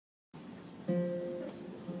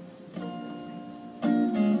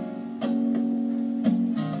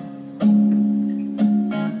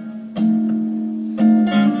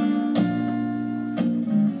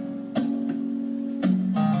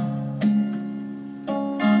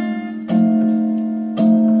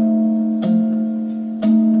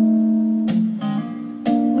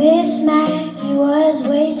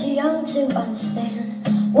understand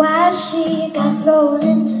why she got thrown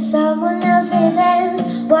into someone else's hands,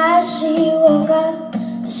 why she woke up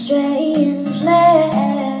a strange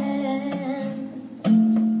man.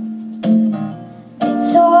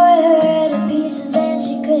 It tore her to pieces and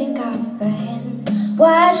she couldn't comprehend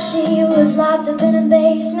why she was locked up in a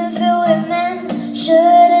basement filled with men.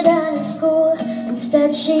 Should've done in school,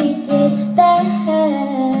 instead she did that.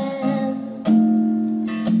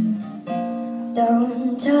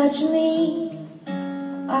 Don't touch me,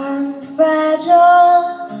 I'm fragile,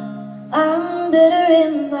 I'm bitter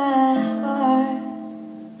in my heart.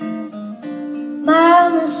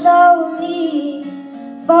 Mama sold me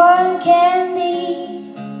for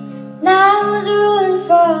candy, now I was ruined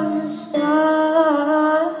from the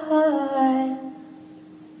start.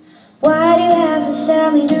 Why do you have to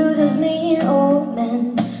sell me to those mean old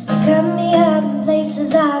men? They cut me up in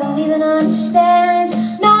places I don't even understand. It's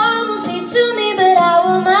normalcy to me, but how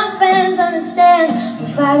will my friends understand? I'm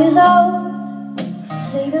 5 years old,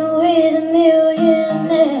 sleeping with a million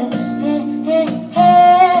men.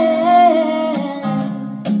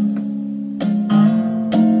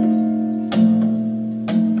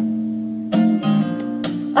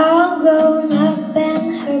 All grown up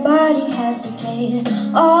and her body has decayed.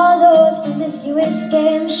 All those promiscuous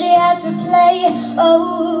games she had to play.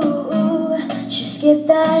 Oh, she skipped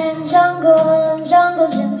the jungle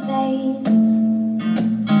gym phase.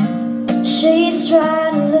 She's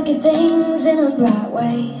trying to look at things in a bright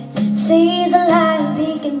way. Sees a light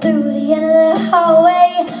peeking through the end of the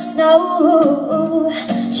hallway. No,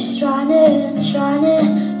 she's trying to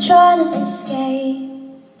escape.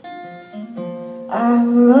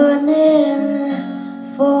 I'm running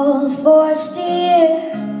full force,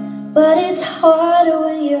 dear, but it's harder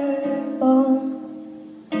when you're bold.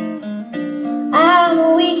 I'm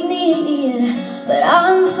a weak-kneed, but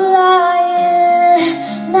I'm flying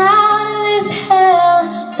now to this hell.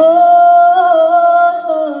 Oh,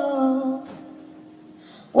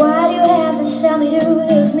 why do you have to sell me to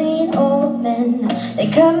those mean old men? They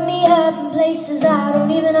cut me up in places I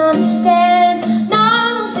don't even understand. It's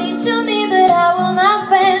normalcy to me, but how will my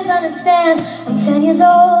friends understand? I'm 10 years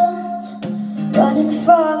old, running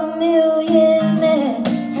from a million men.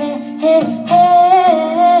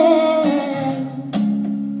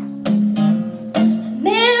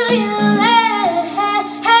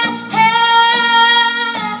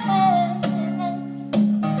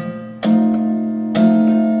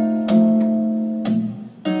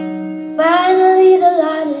 Finally the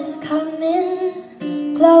light is coming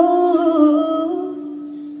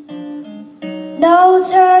close. No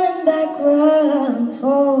turning back, run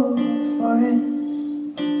full force.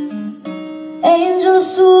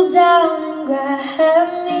 Angels swoop down and grab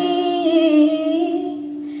me,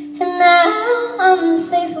 and now I'm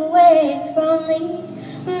safe away from the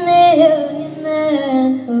million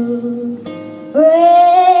men who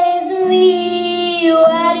raised me.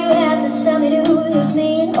 Why do you have to sell me to those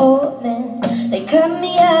mean old men? They cut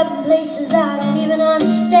me up in places I don't even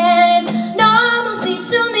understand. It's normalcy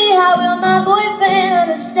to me, how will my boyfriend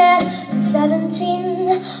understand? I'm 17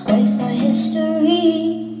 with a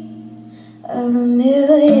history of a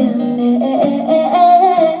million men.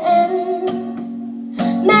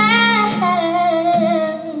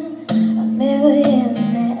 A million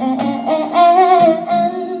men.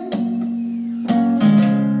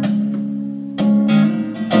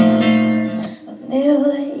 A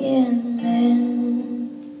million men.